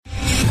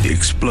The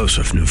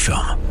explosive new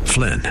film,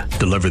 Flynn,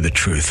 deliver the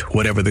truth,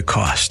 whatever the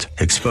cost,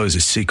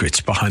 exposes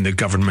secrets behind the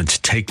government's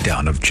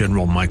takedown of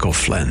General Michael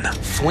Flynn.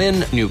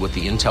 Flynn knew what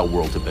the intel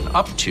world had been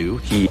up to.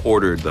 He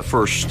ordered the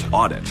first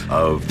audit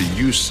of the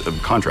use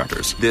of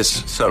contractors.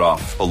 This set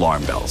off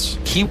alarm bells.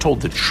 He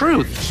told the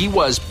truth. He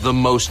was the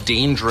most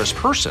dangerous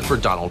person for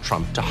Donald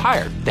Trump to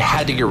hire. They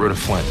had to get rid of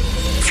Flynn.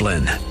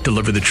 Flynn,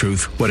 deliver the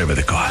truth, whatever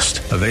the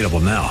cost. Available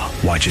now.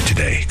 Watch it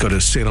today. Go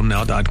to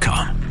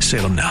salemnow.com.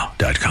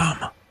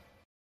 salemnow.com.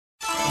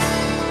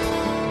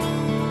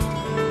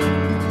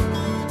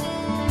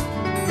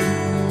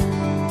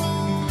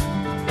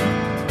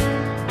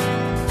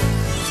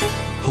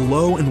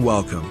 Hello and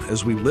welcome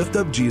as we lift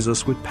up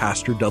Jesus with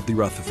Pastor Dudley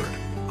Rutherford.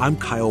 I'm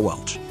Kyle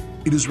Welch.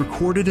 It is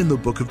recorded in the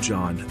book of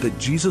John that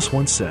Jesus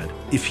once said,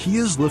 "If he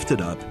is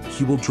lifted up,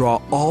 he will draw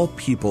all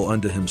people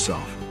unto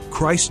himself."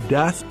 Christ's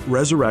death,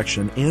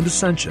 resurrection, and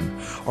ascension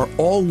are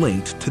all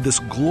linked to this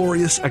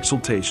glorious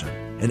exaltation,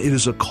 and it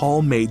is a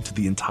call made to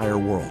the entire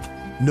world.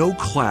 No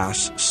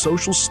class,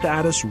 social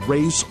status,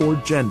 race, or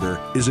gender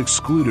is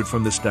excluded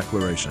from this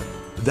declaration.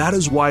 That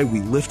is why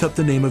we lift up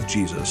the name of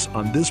Jesus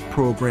on this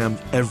program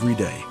every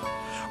day.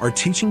 Our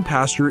teaching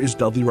pastor is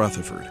Dudley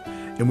Rutherford,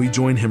 and we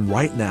join him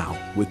right now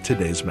with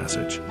today's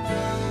message.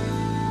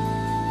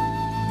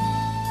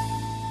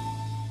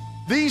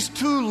 These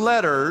two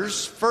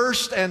letters,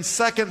 1st and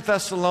 2nd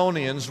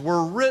Thessalonians,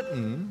 were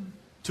written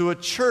to a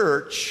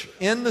church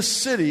in the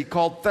city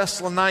called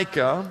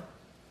Thessalonica.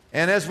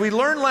 And as we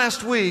learned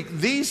last week,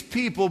 these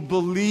people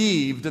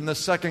believed in the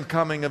second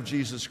coming of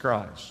Jesus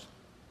Christ.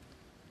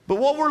 But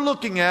what we're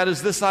looking at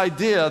is this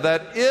idea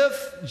that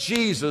if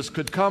Jesus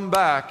could come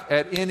back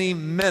at any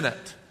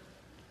minute,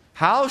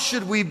 how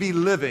should we be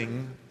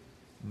living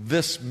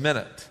this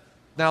minute?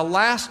 Now,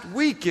 last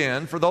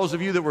weekend, for those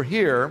of you that were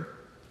here,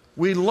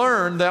 we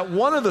learned that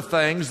one of the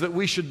things that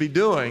we should be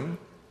doing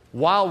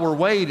while we're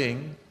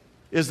waiting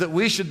is that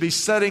we should be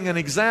setting an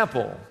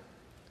example.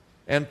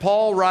 And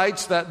Paul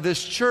writes that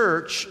this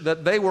church,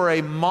 that they were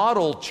a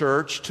model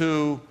church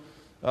to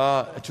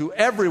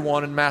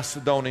everyone in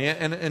Macedonia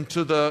and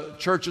to the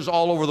churches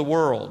all over the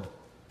world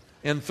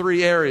in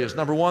 3 areas.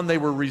 Number 1, they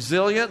were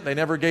resilient. They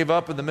never gave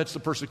up in the midst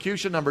of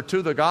persecution. Number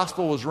 2, the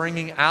gospel was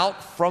ringing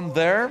out from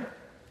there.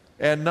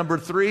 And number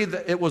 3,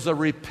 it was a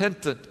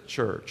repentant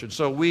church. And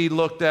so we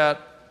looked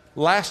at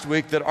last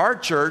week that our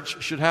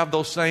church should have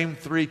those same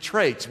 3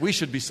 traits. We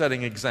should be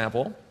setting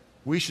example.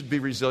 We should be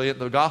resilient.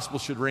 The gospel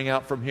should ring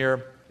out from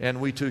here. And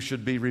we too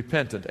should be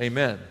repentant.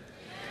 Amen.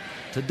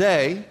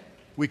 Today,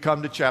 we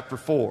come to chapter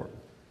 4.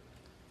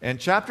 And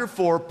chapter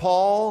 4,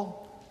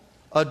 Paul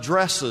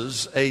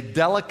addresses a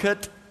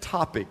delicate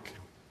topic.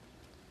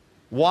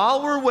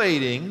 While we're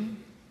waiting,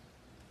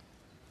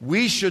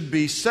 we should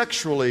be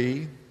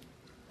sexually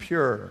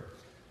pure.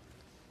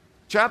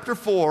 Chapter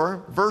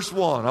 4, verse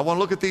 1. I want to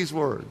look at these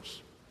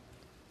words.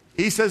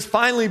 He says,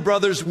 "Finally,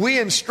 brothers, we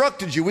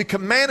instructed you, we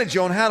commanded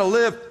you on how to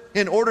live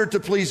in order to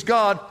please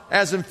God,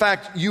 as in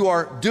fact you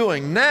are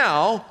doing.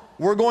 Now,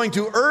 we're going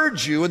to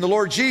urge you in the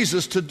Lord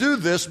Jesus to do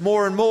this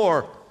more and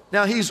more."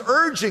 Now, he's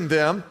urging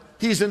them,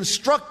 he's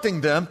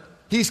instructing them,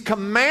 he's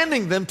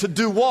commanding them to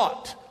do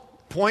what?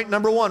 Point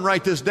number 1,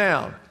 write this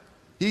down.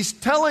 He's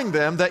telling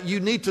them that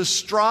you need to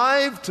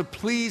strive to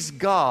please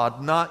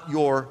God, not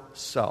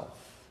yourself.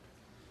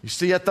 You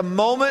see, at the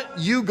moment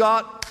you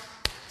got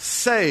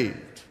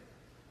saved,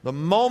 the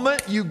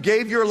moment you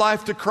gave your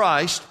life to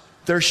Christ,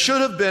 there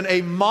should have been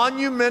a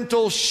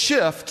monumental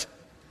shift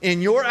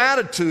in your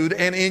attitude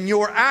and in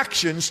your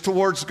actions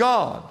towards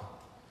God.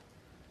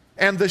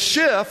 And the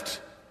shift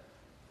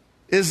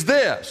is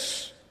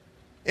this.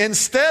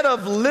 Instead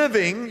of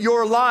living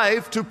your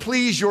life to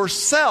please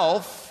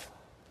yourself,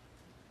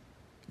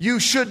 you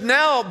should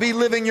now be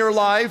living your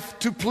life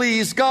to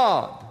please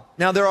God.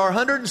 Now, there are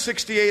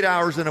 168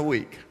 hours in a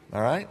week,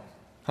 all right?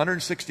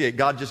 168.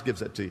 God just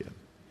gives that to you.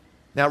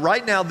 Now,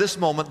 right now, this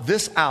moment,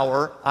 this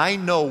hour, I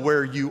know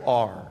where you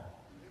are.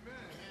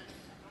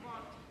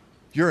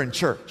 You're in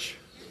church.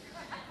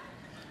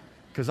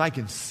 Because I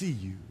can see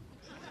you.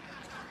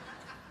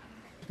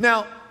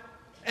 Now,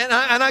 and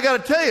I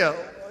got to tell you,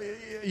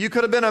 you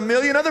could have been a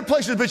million other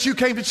places, but you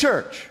came to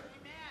church.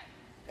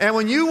 And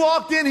when you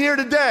walked in here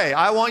today,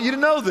 I want you to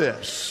know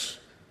this.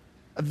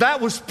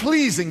 That was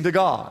pleasing to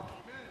God.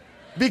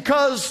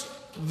 Because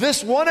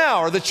this 1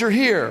 hour that you're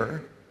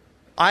here,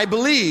 I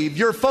believe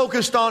you're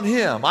focused on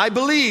Him. I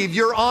believe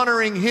you're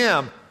honoring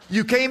Him.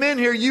 You came in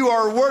here, you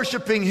are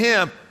worshiping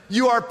Him.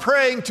 You are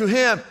praying to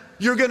Him.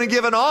 You're going to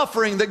give an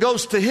offering that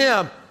goes to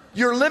Him.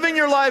 You're living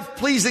your life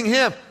pleasing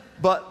Him.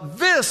 But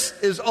this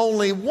is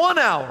only 1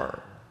 hour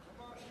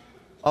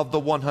of the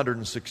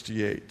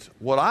 168.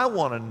 What I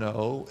want to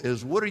know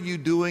is, what are you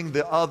doing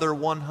the other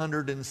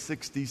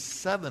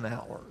 167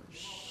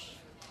 hours?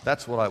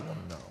 That's what I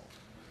want to know.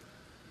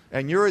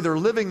 And you're either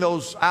living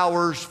those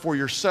hours for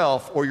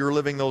yourself or you're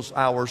living those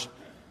hours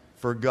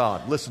for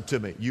God. Listen to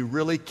me. You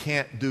really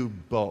can't do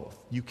both.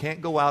 You can't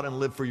go out and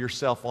live for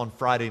yourself on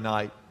Friday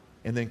night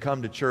and then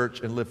come to church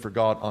and live for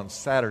God on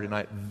Saturday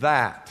night.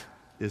 That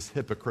is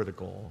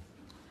hypocritical.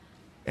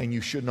 And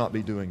you should not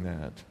be doing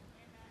that.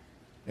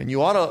 And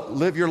you ought to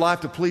live your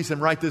life to please Him.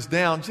 Write this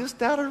down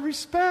just out of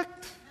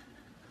respect.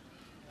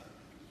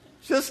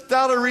 Just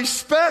out of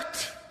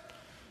respect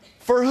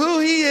for who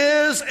He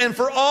is and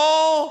for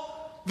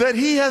all that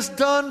He has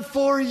done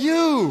for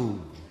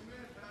you.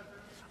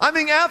 I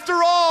mean, after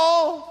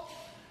all,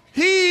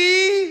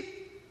 He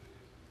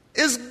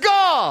is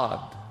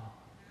God.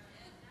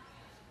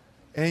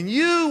 And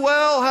you,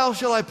 well, how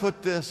shall I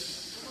put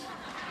this?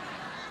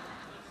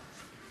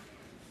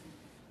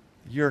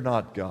 You're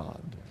not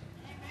God.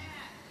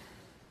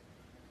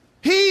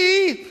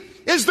 He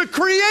is the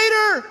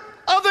creator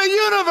of the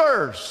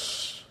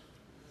universe.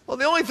 Well,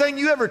 the only thing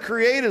you ever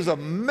create is a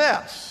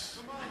mess.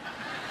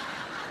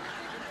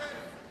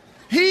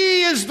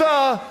 He is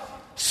the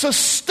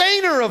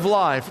sustainer of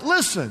life.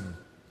 Listen,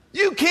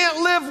 you can't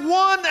live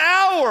 1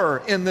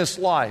 hour in this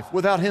life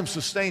without Him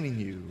sustaining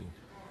you.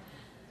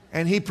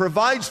 And He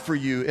provides for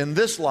you in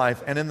this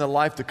life and in the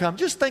life to come.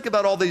 Just think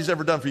about all that He's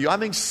ever done for you. I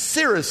mean,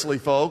 seriously,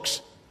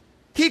 folks,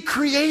 He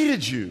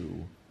created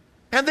you.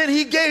 And then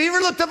He gave, you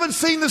ever looked up and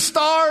seen the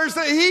stars?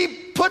 He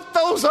put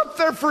those up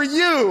there for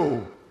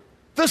you.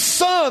 The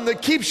sun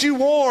that keeps you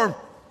warm,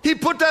 He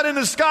put that in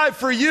the sky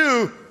for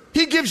you.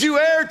 He gives you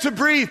air to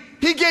breathe.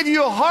 He gave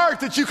you a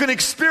heart that you can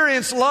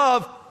experience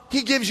love.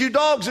 He gives you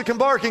dogs that can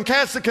bark and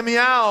cats that can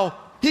meow.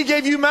 He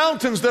gave you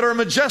mountains that are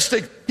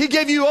majestic. He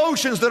gave you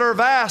oceans that are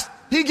vast.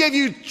 He gave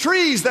you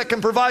trees that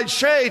can provide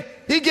shade.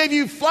 He gave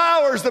you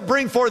flowers that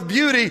bring forth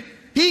beauty.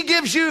 He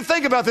gives you,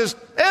 think about this,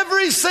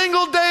 every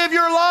single day of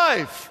your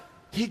life.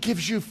 He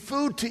gives you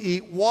food to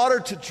eat, water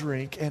to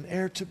drink, and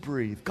air to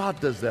breathe. God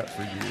does that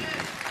for you.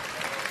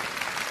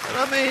 And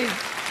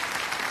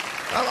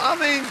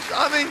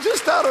I mean,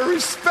 just out of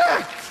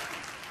respect,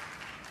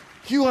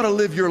 you ought to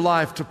live your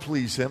life to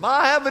please Him.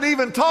 I haven't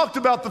even talked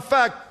about the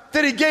fact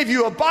that He gave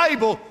you a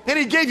Bible, and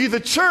He gave you the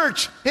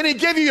church, and He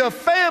gave you a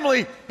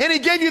family, and He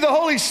gave you the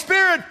Holy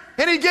Spirit,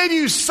 and He gave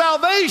you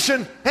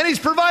salvation, and He's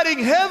providing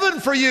heaven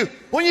for you.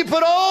 When you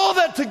put all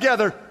that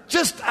together,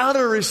 just out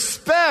of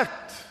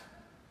respect,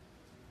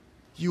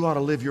 you ought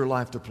to live your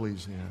life to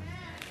please Him.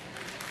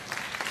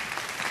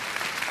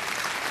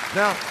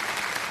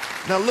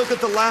 Now look at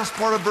the last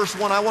part of verse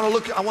 1. I want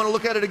to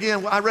look at it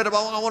again. I read it.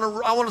 I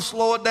want to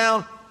slow it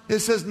down. It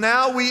says,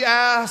 now we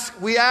ask,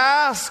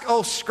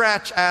 oh,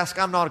 scratch ask.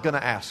 I'm not going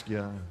to ask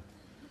you.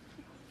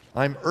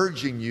 I'm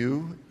urging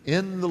you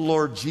in the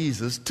Lord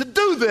Jesus to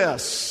do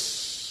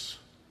this.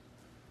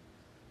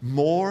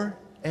 More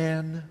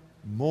and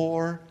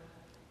more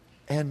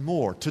and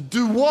more. To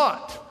do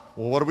what?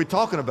 Well, what are we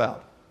talking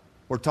about?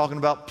 We're talking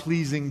about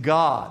pleasing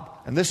God.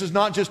 And this is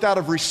not just out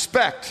of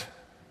respect.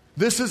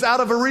 This is out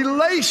of a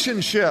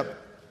relationship.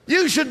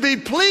 You should be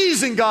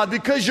pleasing God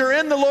because you're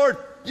in the Lord.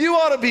 You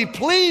ought to be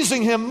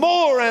pleasing Him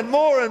more and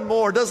more and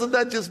more. Doesn't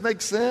that just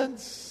make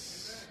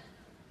sense?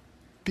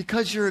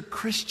 Because you're a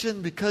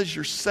Christian, because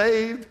you're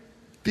saved,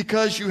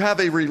 because you have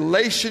a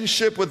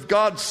relationship with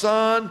God's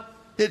Son,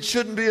 it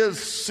shouldn't be a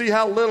see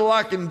how little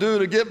I can do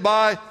to get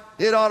by.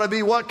 It ought to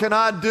be what can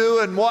I do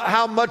and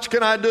how much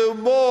can I do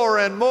more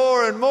and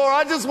more and more.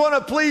 I just want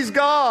to please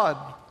God.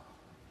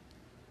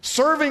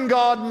 Serving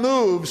God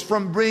moves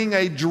from being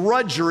a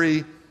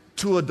drudgery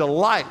to a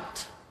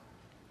delight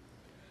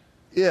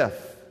if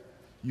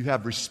you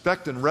have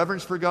respect and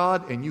reverence for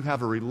God and you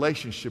have a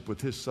relationship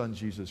with His Son,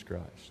 Jesus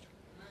Christ.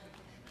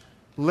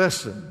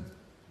 Listen,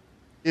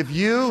 if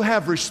you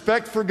have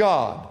respect for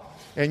God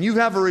and you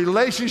have a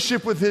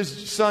relationship with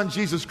His Son,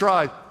 Jesus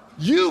Christ,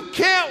 you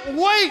can't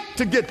wait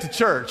to get to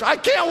church. I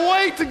can't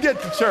wait to get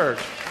to church.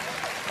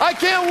 I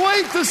can't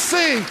wait to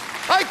sing.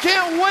 I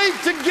can't wait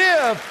to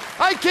give.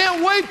 I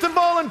can't wait to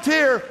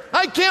volunteer.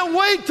 I can't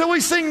wait till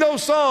we sing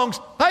those songs.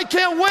 I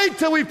can't wait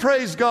till we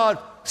praise God.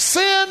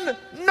 Sin?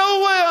 No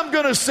way I'm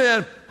going to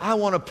sin. I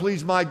want to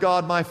please my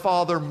God, my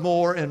Father,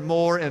 more and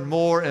more and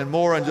more and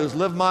more, and just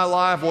live my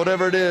life,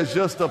 whatever it is,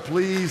 just to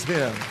please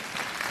Him.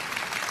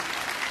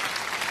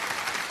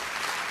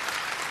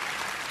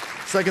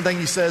 Second thing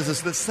he says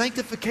is that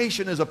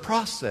sanctification is a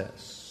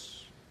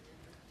process.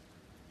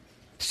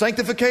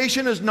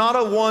 Sanctification is not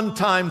a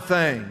one-time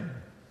thing.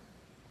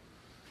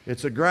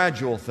 It's a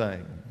gradual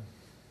thing.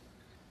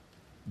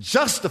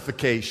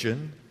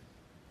 Justification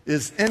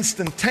is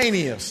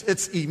instantaneous.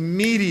 It's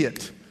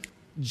immediate.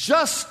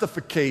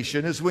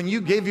 Justification is when you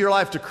give your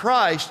life to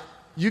Christ,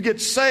 you get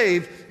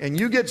saved, and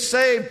you get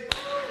saved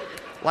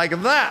like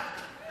that.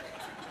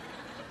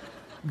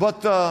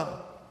 But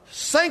the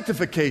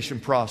sanctification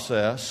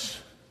process,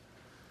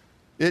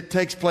 it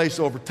takes place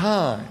over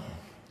time.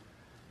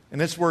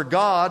 And it's where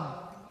God,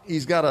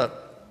 He's got to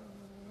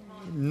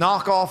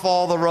knock off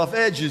all the rough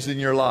edges in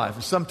your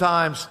life.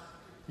 Sometimes,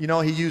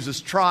 He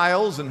uses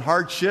trials and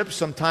hardships.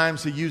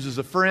 Sometimes He uses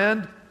a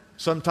friend.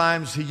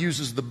 Sometimes He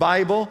uses the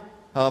Bible.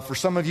 For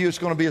some of you, it's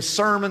going to be a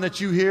sermon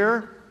that you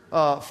hear.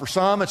 For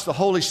some, it's the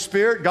Holy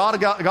Spirit.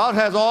 God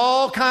has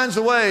all kinds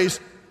of ways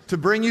to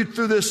bring you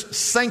through this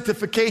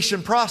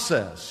sanctification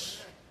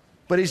process.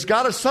 But He's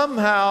got to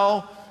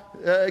somehow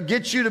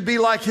get you to be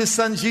like His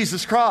Son,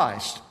 Jesus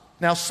Christ.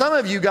 Now, some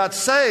of you got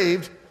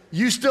saved,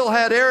 you still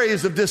had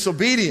areas of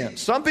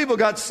disobedience. Some people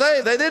got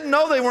saved. They didn't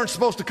know they weren't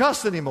supposed to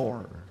cuss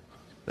anymore.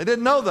 They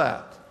didn't know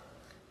that.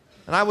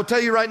 And I will tell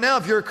you right now,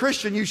 if you're a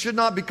Christian, you should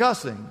not be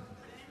cussing.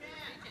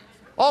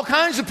 All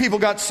kinds of people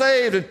got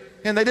saved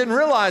and they didn't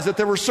realize that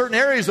there were certain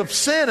areas of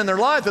sin in their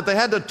life that they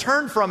had to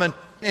turn from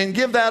and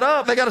give that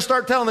up. They got to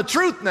start telling the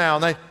truth now.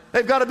 And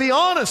they've got to be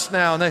honest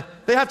now. And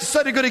they have to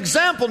set a good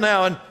example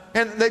now.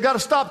 And they've got to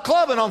stop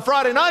clubbing on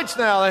Friday nights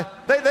now.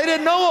 They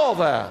didn't know all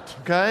that,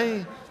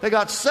 okay? They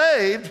got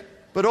saved,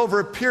 but over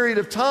a period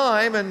of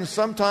time, and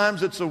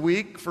sometimes it's a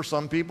week for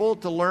some people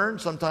to learn.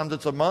 Sometimes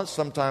it's a month.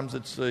 Sometimes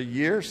it's a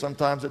year.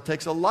 Sometimes it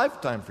takes a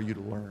lifetime for you to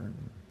learn.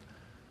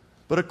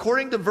 But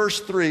according to verse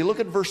 3, look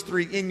at verse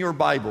 3 in your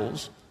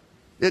Bibles.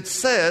 It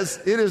says,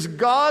 it is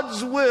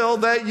God's will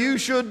that you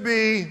should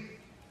be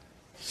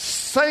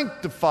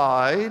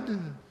sanctified.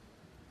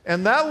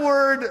 And that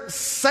word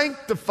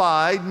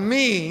sanctified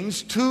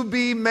means to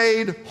be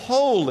made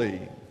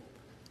holy.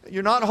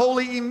 You're not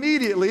holy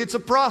immediately, it's a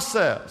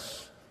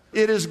process.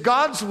 It is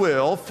God's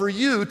will for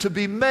you to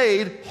be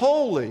made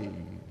holy.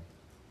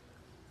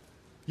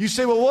 You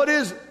say, well,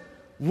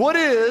 what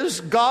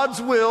is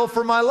God's will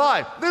for my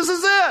life? This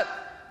is it.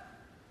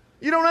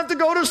 You don't have to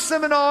go to a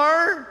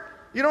seminar.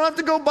 You don't have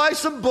to go buy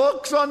some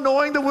books on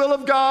knowing the will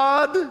of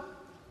God.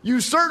 You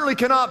certainly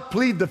cannot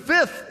plead the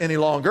fifth any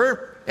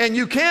longer. And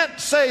you can't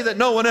say that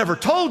no one ever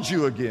told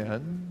you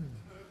again.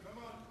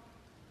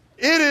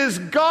 It is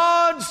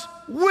God's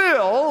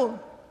will,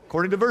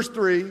 according to verse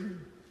 3,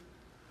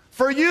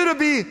 for you to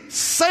be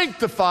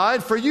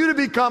sanctified, for you to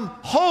become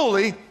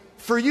holy,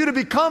 for you to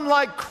become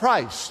like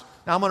Christ.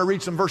 Now I'm going to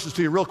read some verses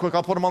to you real quick.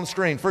 I'll put them on the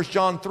screen. 1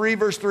 John 3,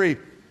 verse 3.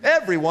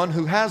 Everyone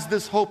who has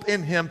this hope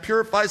in him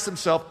purifies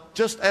himself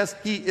just as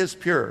he is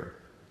pure.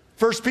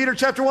 1 Peter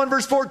chapter 1,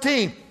 verse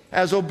 14.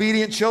 As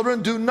obedient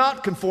children, do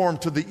not conform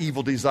to the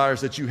evil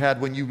desires that you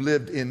had when you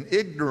lived in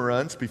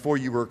ignorance before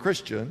you were a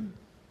Christian.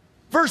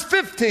 Verse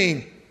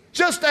 15.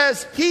 Just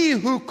as he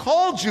who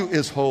called you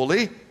is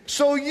holy,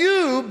 so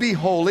you be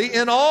holy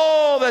in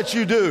all that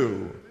you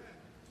do.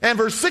 And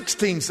verse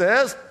 16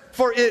 says,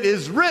 for it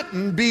is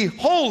written, be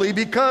holy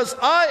because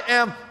I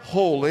am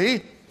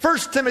holy. 1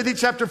 Timothy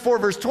chapter 4,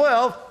 verse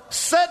 12,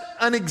 set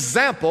an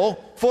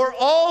example for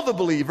all the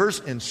believers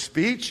in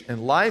speech,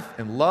 in life,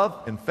 in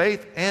love, in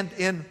faith, and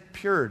in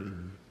purity.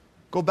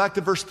 Go back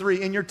to verse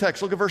 3 in your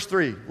text. Look at verse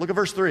 3. Look at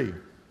verse 3.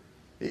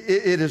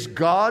 It is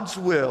God's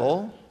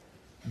will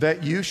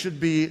that you should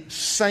be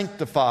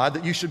sanctified,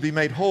 that you should be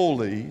made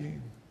holy,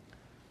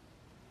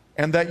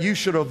 and that you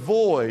should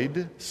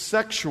avoid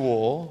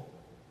sexual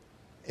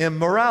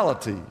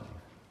immorality.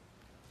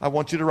 I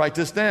want you to write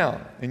this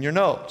down in your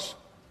notes.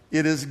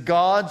 It is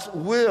God's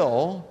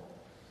will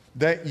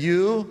that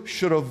you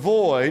should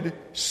avoid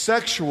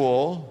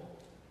sexual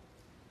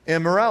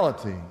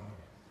immorality.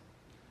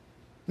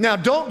 Now,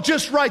 don't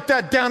just write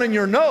that down in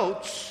your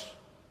notes.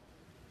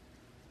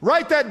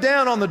 Write that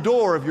down on the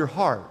door of your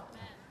heart.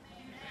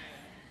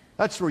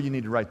 That's where you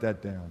need to write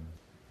that down.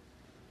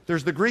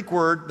 There's the Greek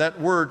word,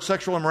 that word,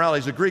 sexual immorality,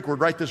 is a Greek word.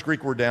 Write this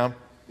Greek word down.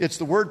 It's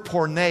the word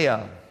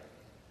porneia.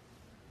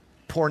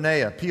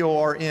 Porneia,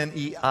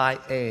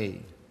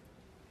 P-O-R-N-E-I-A.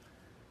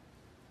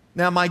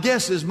 Now, my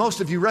guess is most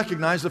of you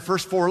recognize the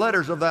first four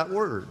letters of that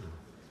word.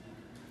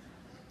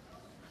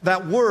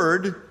 That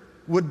word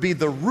would be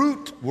the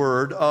root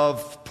word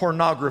of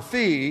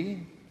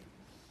pornography.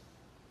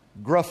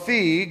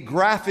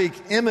 Graphic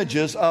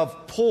images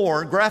of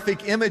porn,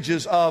 graphic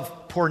images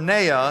of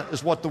porneia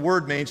is what the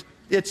word means.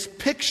 It's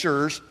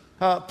pictures.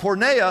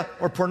 Porneia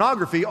or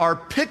pornography are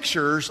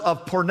pictures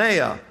of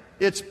porneia.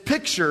 It's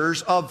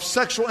pictures of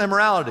sexual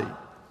immorality.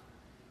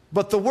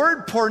 But the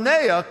word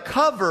porneia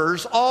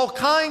covers all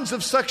kinds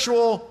of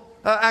sexual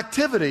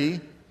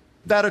activity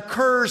that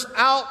occurs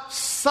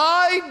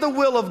outside the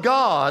will of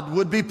God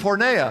would be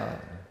porneia.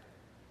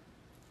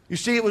 You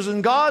see, it was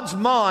in God's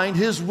mind,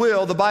 His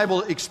will, the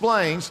Bible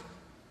explains,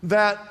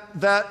 that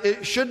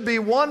it should be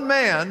one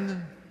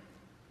man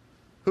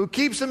who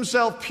keeps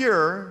himself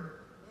pure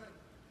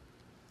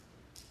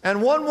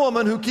and one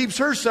woman who keeps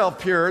herself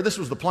pure. This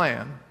was the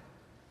plan.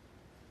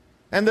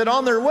 And that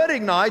on their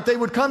wedding night they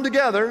would come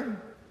together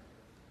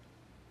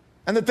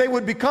and that they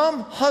would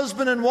become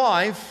husband and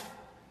wife,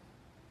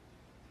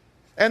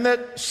 and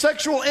that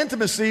sexual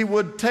intimacy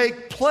would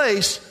take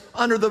place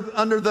under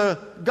the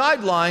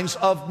guidelines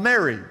of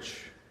marriage.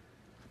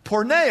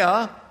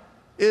 Porneia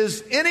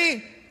is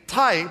any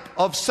type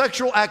of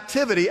sexual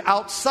activity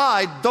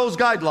outside those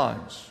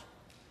guidelines.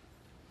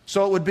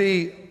 So it would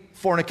be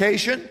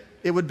fornication,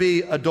 it would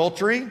be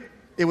adultery,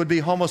 it would be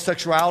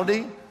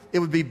homosexuality, it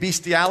would be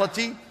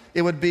bestiality,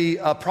 it would be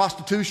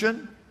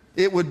prostitution,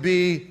 it would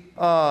be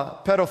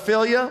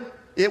pedophilia,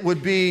 it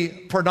would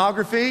be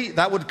pornography.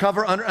 That would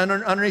cover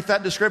underneath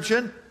that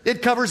description.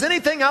 It covers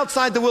anything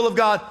outside the will of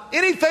God,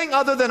 anything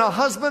other than a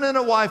husband and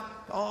a wife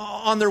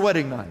on their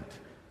wedding night.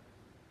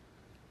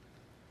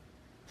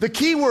 The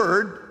key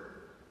word,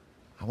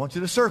 I want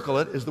you to circle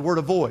it, is the word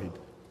avoid.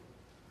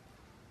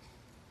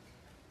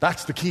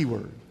 That's the key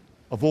word,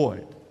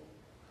 avoid.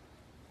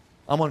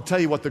 I'm going to tell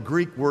you what the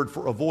Greek word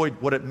for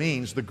avoid, what it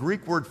means. The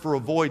Greek word for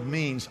avoid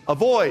means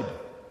avoid.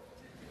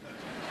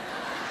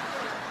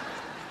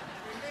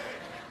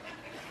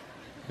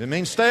 It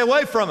means stay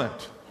away from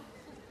it.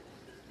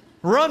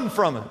 Run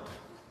from it.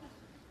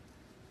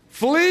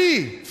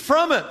 Flee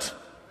from it.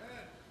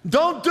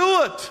 Don't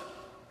do it.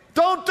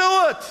 Don't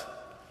do it.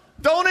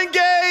 Don't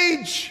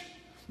engage.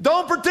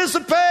 Don't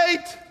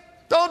participate.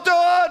 Don't do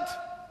it.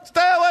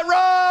 Stay away.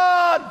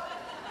 Run.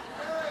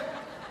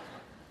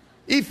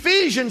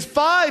 Ephesians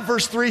 5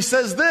 verse 3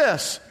 says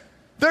this: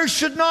 there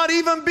should not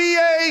even be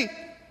a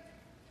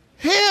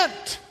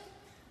hint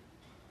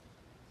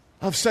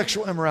of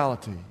sexual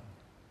immorality.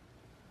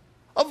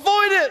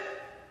 Avoid it.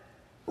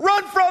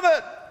 Run from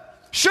it.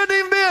 Shouldn't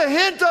even be a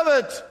hint of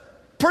it.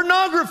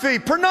 Pornography.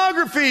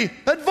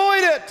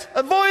 Avoid it.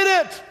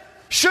 Avoid it.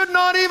 Should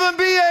not even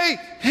be a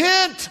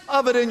hint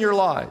of it in your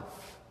life.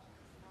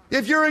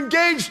 If you're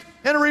engaged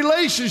in a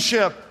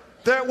relationship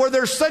where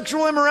there's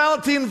sexual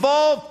immorality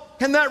involved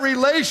in that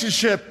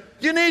relationship,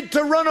 you need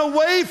to run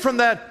away from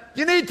that.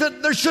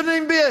 There shouldn't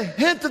even be a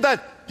hint of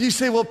that. You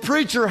say, well,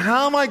 preacher,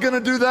 how am I going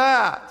to do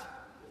that?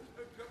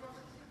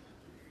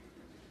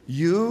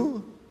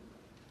 You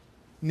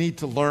need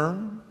to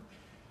learn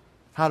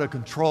how to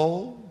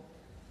control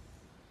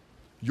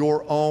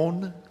your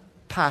own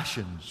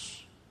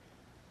passions.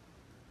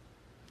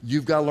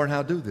 You've got to learn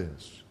how to do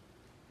this.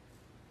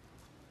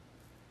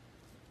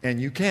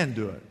 And you can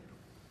do it.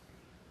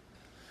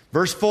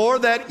 Verse 4,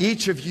 that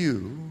each of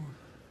you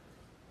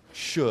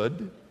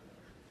should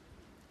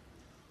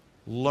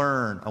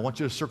learn. I want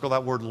you to circle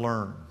that word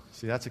learn.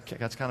 See, that's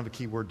kind of a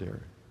key word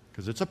there,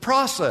 because it's a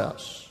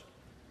process.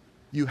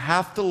 You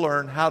have to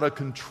learn how to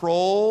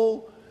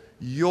control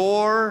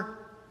your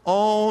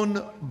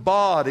own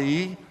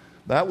body.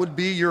 That would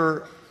be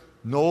your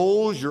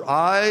nose, your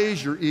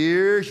eyes, your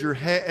ears, your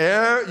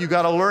hair. You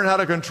got to learn how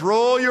to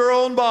control your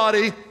own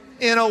body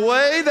in a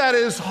way that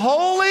is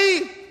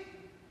holy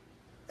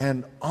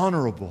and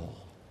honorable.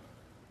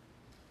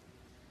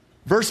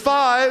 Verse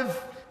 5,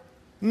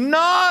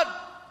 not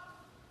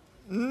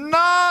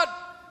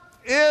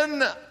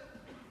in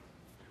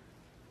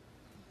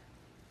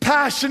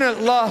passionate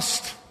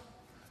lust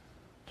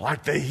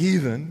like the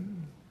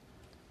heathen.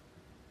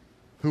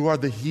 Who are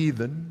the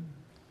heathen?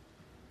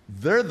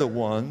 They're the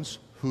ones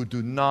who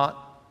do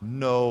not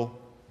know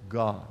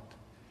God.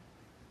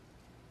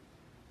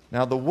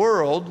 Now the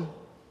world,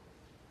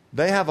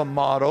 they have a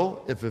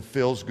motto: if it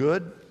feels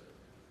good,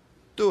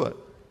 do it.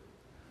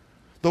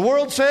 The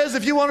world says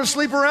if you want to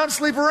sleep around,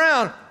 sleep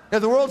around.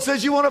 If the world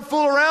says you want to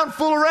fool around,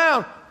 fool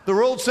around. The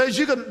world says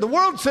you can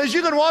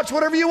watch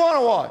whatever you want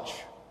to watch.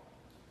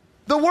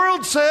 The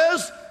world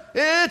says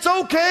it's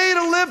okay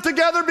to live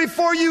together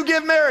before you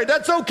get married.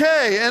 That's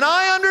okay. And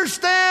I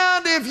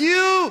understand if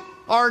you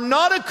are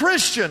not a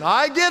Christian.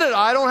 I get it.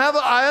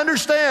 I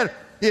understand.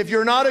 If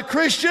you're not a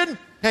Christian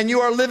and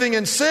you are living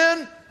in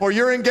sin or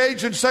you're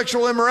engaged in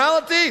sexual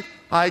immorality,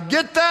 I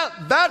get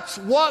that. That's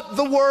what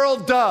the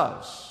world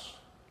does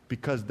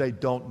because they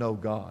don't know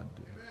God.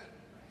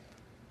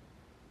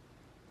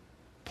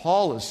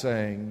 Paul is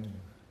saying,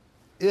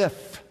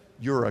 if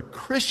you're a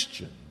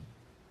Christian,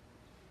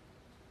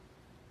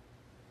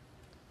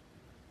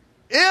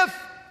 if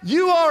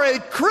you are a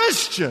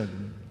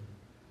Christian,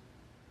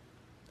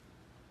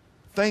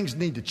 things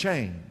need to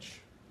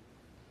change.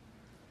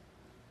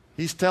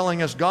 He's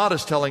telling us, God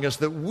is telling us,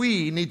 that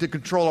we need to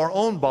control our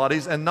own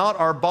bodies and not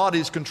our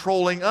bodies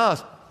controlling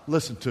us.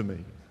 Listen to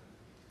me.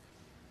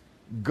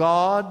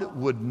 God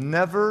would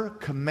never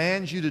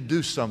command you to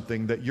do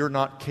something that you're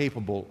not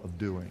capable of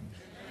doing.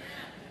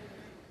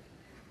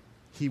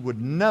 He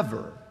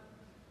never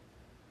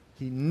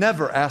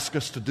ask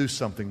us to do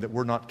something that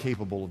we're not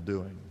capable of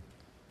doing.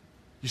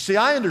 You see,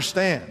 I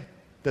understand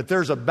that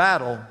there's a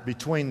battle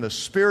between the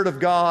Spirit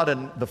of God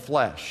and the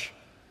flesh.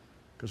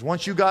 Because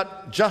once you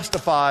got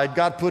justified,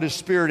 God put His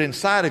Spirit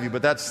inside of you,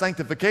 but that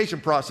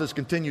sanctification process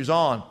continues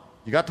on.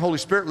 You got the Holy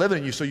Spirit living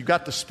in you, so you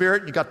got the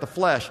Spirit and you got the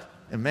flesh.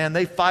 And man,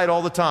 they fight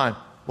all the time.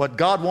 What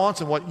God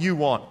wants and what you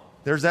want.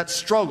 There's that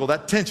struggle,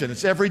 that tension.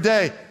 It's every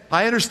day.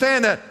 I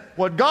understand that.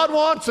 What God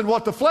wants and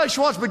what the flesh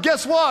wants, but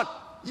guess what?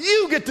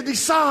 You get to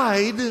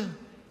decide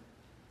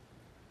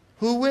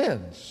who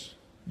wins.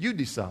 You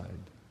decide.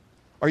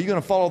 Are you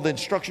going to follow the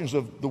instructions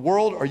of the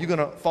world, or are you going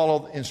to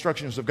follow the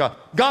instructions of God?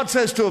 God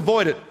says to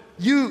avoid it.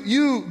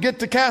 You get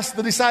to cast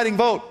the deciding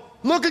vote.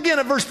 Look again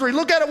at verse 3.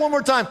 Look at it one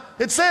more time.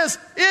 It says,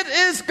 it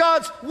is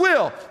God's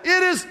will.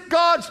 It is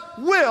God's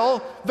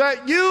will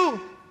that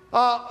you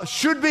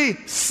should be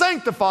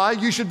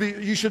sanctified. You should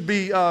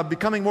be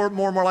becoming more and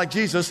more like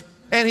Jesus.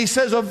 And He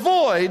says,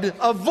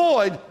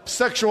 avoid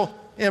sexual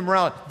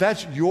immorality.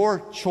 That's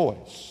your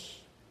choice.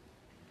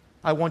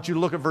 I want you to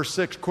look at verse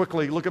 6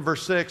 quickly. Look at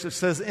verse 6. It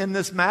says, in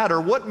this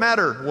matter, what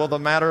matter? Well, the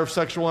matter of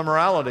sexual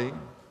immorality.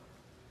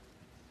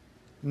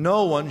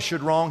 No one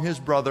should wrong his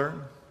brother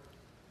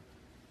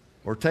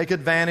or take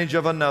advantage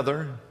of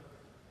another.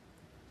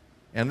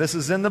 And this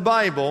is in the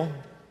Bible.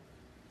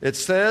 It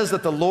says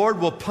that the Lord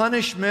will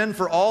punish men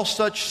for all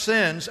such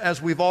sins,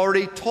 as we've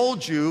already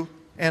told you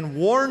and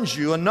warns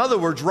you. In other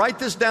words, write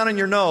this down in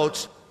your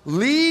notes.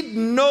 Lead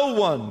no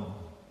one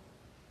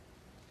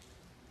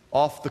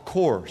off the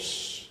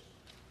course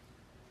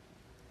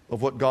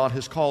of what God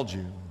has called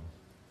you.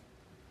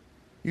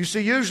 You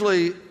see,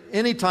 usually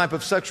any type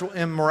of sexual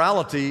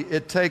immorality,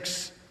 it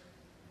takes,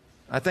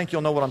 I think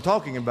you'll know what I'm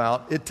talking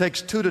about, it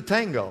takes two to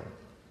tango.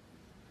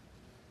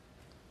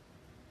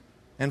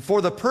 And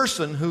for the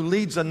person who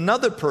leads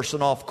another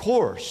person off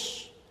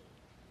course,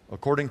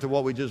 according to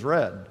what we just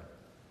read,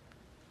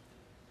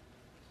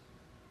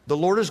 the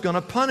Lord is going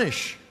to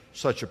punish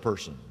such a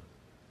person.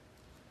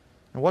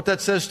 And what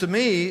that says to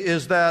me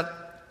is that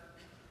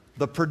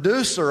the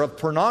producer of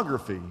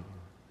pornography,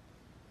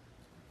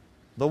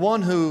 the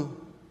one who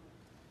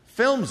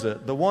films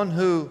it, the one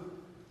who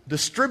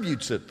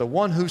distributes it, the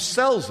one who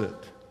sells it,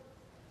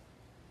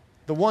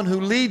 the one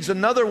who leads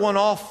another one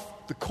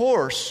off the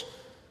course,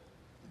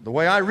 the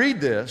way I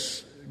read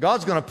this,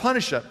 God's going to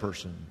punish that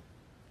person.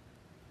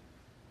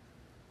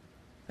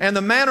 And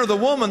the man or the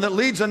woman that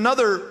leads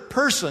another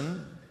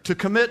person to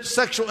commit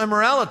sexual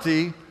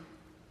immorality,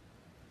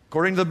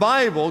 according to the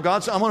Bible,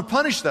 God said, I'm going to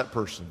punish that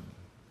person.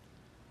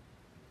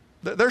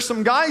 There's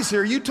some guys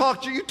here, you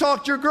talked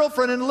to your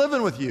girlfriend and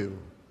living with you.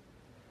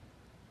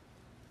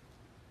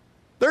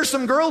 There's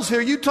some girls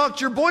here, you talked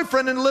to your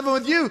boyfriend and living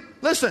with you.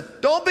 Listen,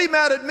 don't be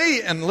mad at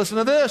me. And listen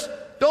to this,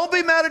 don't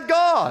be mad at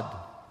God.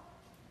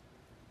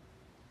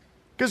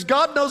 Because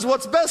God knows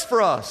what's best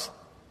for us.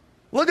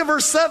 Look at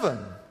verse 7.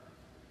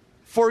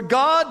 For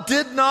God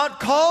did not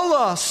call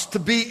us to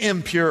be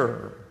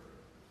impure,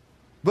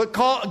 but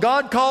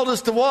God called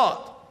us to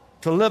what?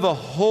 To live a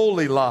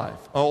holy life.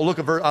 Oh, look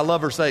at verse, I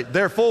love verse 8.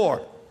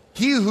 Therefore,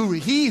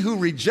 he who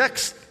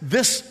rejects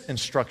this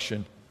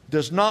instruction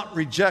does not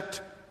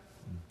reject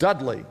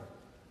Dudley.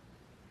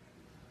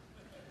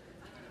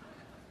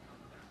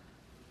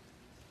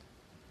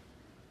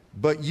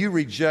 But you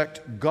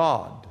reject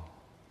God,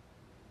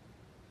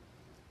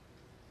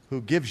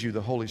 who gives you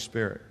the Holy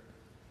Spirit.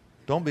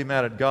 Don't be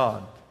mad at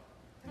God.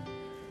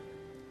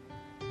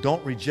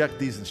 Don't reject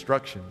these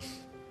instructions.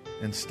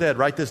 Instead,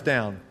 write this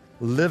down.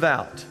 Live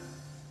out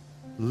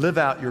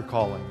your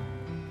calling.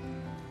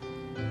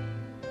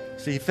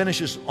 See, he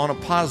finishes on a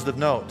positive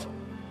note.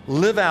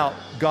 Live out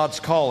God's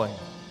calling.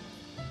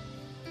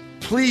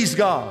 Please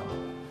God.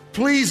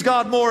 Please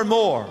God more and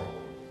more.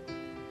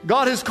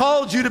 God has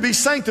called you to be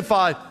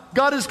sanctified.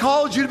 God has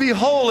called you to be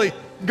holy.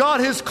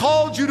 God has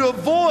called you to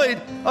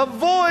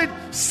avoid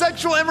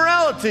sexual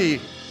immorality.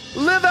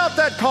 Live out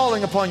that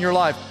calling upon your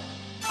life.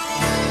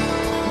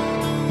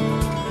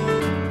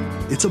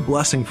 It's a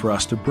blessing for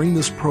us to bring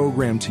this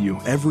program to you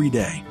every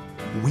day.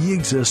 We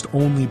exist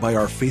only by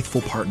our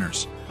faithful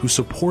partners who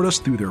support us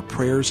through their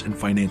prayers and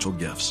financial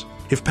gifts.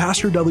 If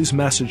Pastor Dudley's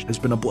message has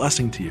been a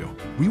blessing to you,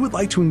 we would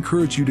like to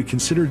encourage you to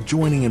consider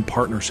joining in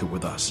partnership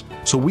with us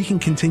so we can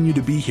continue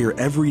to be here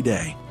every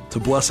day to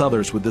bless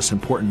others with this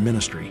important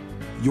ministry.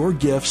 Your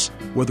gifts,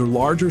 whether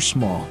large or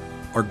small,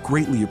 are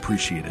greatly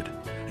appreciated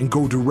and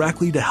go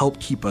directly to help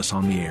keep us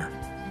on the air.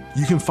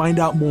 You can find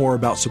out more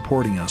about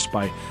supporting us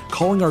by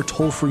calling our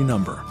toll-free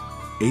number,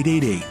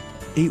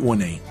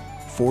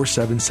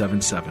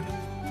 888-818-4777.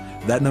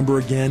 That number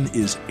again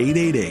is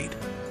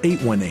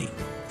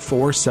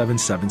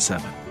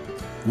 888-818-4777.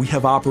 We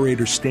have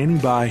operators standing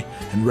by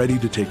and ready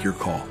to take your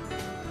call.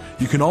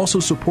 You can also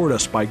support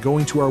us by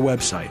going to our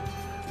website,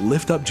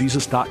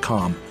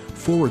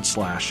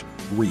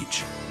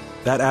 liftupjesus.com/reach.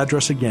 That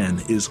address again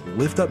is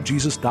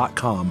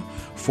liftupjesus.com/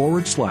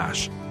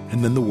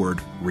 and then the word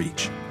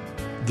reach.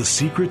 The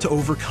secret to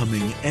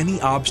overcoming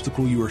any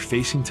obstacle you are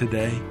facing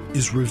today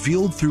is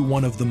revealed through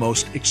one of the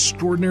most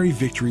extraordinary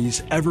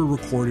victories ever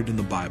recorded in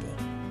the Bible,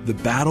 the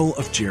Battle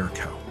of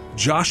Jericho.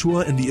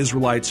 Joshua and the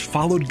Israelites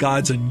followed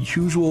God's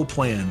unusual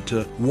plan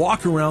to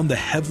walk around the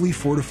heavily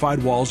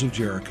fortified walls of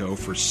Jericho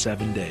for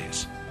 7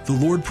 days. The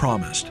Lord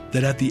promised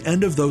that at the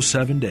end of those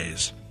 7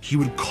 days, He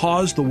would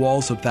cause the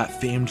walls of that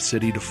famed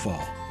city to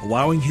fall,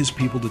 allowing His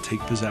people to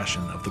take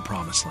possession of the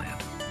Promised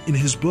Land. In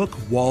his book,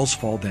 Walls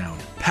Fall Down,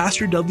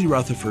 Pastor Dudley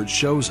Rutherford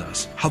shows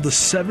us how the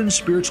 7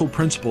 spiritual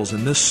principles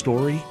in this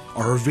story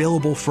are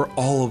available for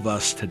all of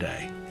us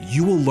today.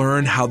 You will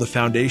learn how the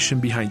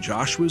foundation behind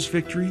Joshua's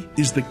victory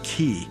is the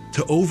key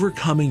to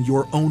overcoming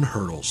your own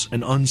hurdles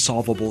and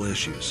unsolvable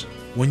issues.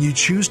 When you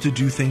choose to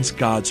do things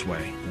God's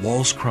way,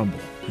 walls crumble,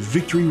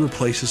 victory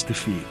replaces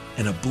defeat,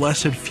 and a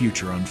blessed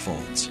future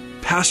unfolds.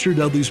 Pastor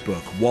Dudley's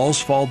book,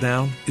 Walls Fall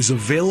Down, is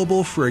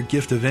available for a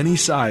gift of any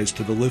size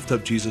to the Lift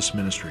Up Jesus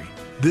ministry.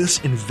 This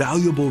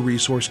invaluable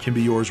resource can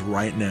be yours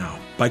right now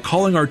by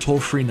calling our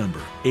toll-free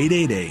number,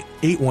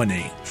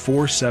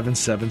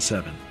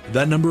 888-818-4777.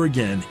 That number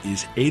again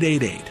is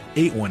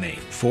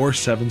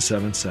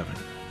 888-818-4777.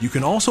 You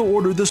can also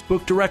order this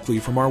book directly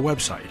from our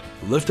website,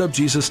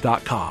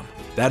 liftupjesus.com.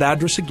 That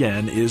address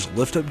again is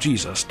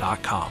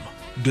liftupjesus.com.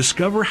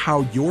 Discover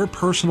how your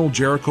personal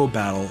Jericho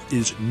battle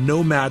is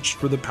no match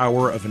for the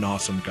power of an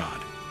awesome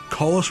God.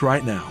 Call us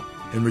right now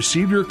and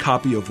receive your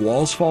copy of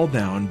Walls Fall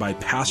Down by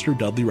Pastor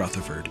Dudley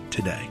Rutherford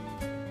today.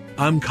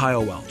 I'm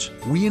Kyle Welch.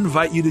 We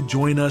invite you to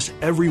join us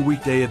every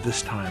weekday at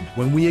this time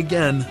when we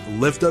again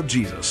lift up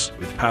Jesus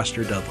with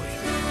Pastor Dudley.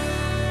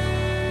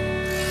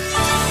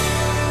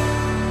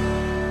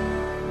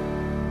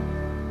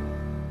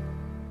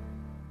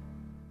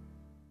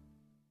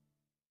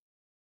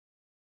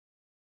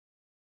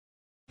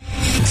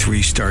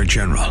 Three-star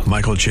General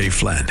Michael J.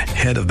 Flynn,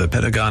 head of the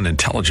Pentagon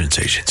Intelligence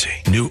Agency,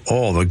 knew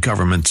all the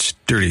government's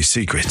dirty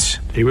secrets.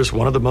 He was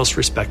one of the most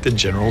respected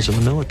generals in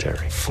the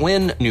military.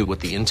 Flynn knew what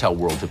the intel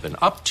world had been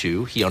up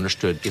to. He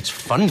understood its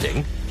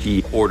funding.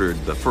 He ordered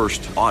the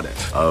first audit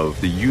of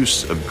the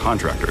use of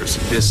contractors.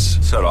 This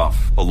set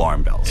off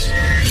alarm bells.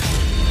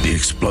 The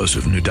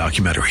explosive new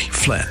documentary,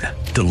 Flynn,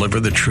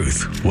 Deliver the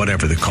Truth,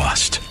 Whatever the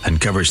Cost,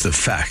 uncovers the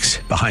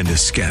facts behind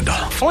this scandal.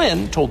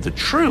 Flynn told the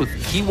truth.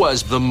 He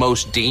was the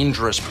most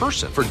dangerous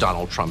person for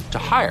Donald Trump to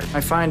hire. I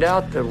find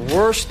out the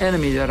worst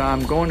enemy that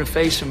I'm going to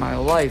face in my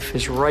life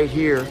is right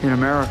here in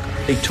America.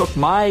 They took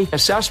my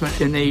assessment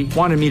and they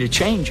wanted me to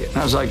change it. And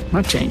I was like, I'm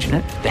not changing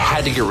it. They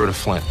had to get rid of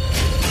Flynn.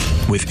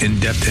 With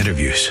in-depth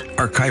interviews,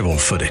 archival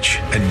footage,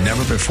 and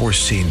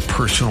never-before-seen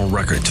personal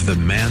records of the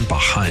man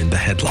behind the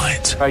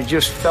headlines. I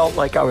just felt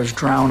like I was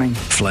drowning.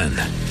 Flynn,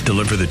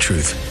 Deliver the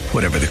Truth,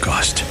 Whatever the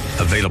Cost.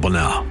 Available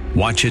now.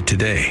 Watch it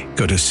today.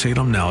 Go to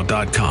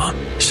salemnow.com.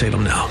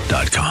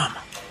 salemnow.com.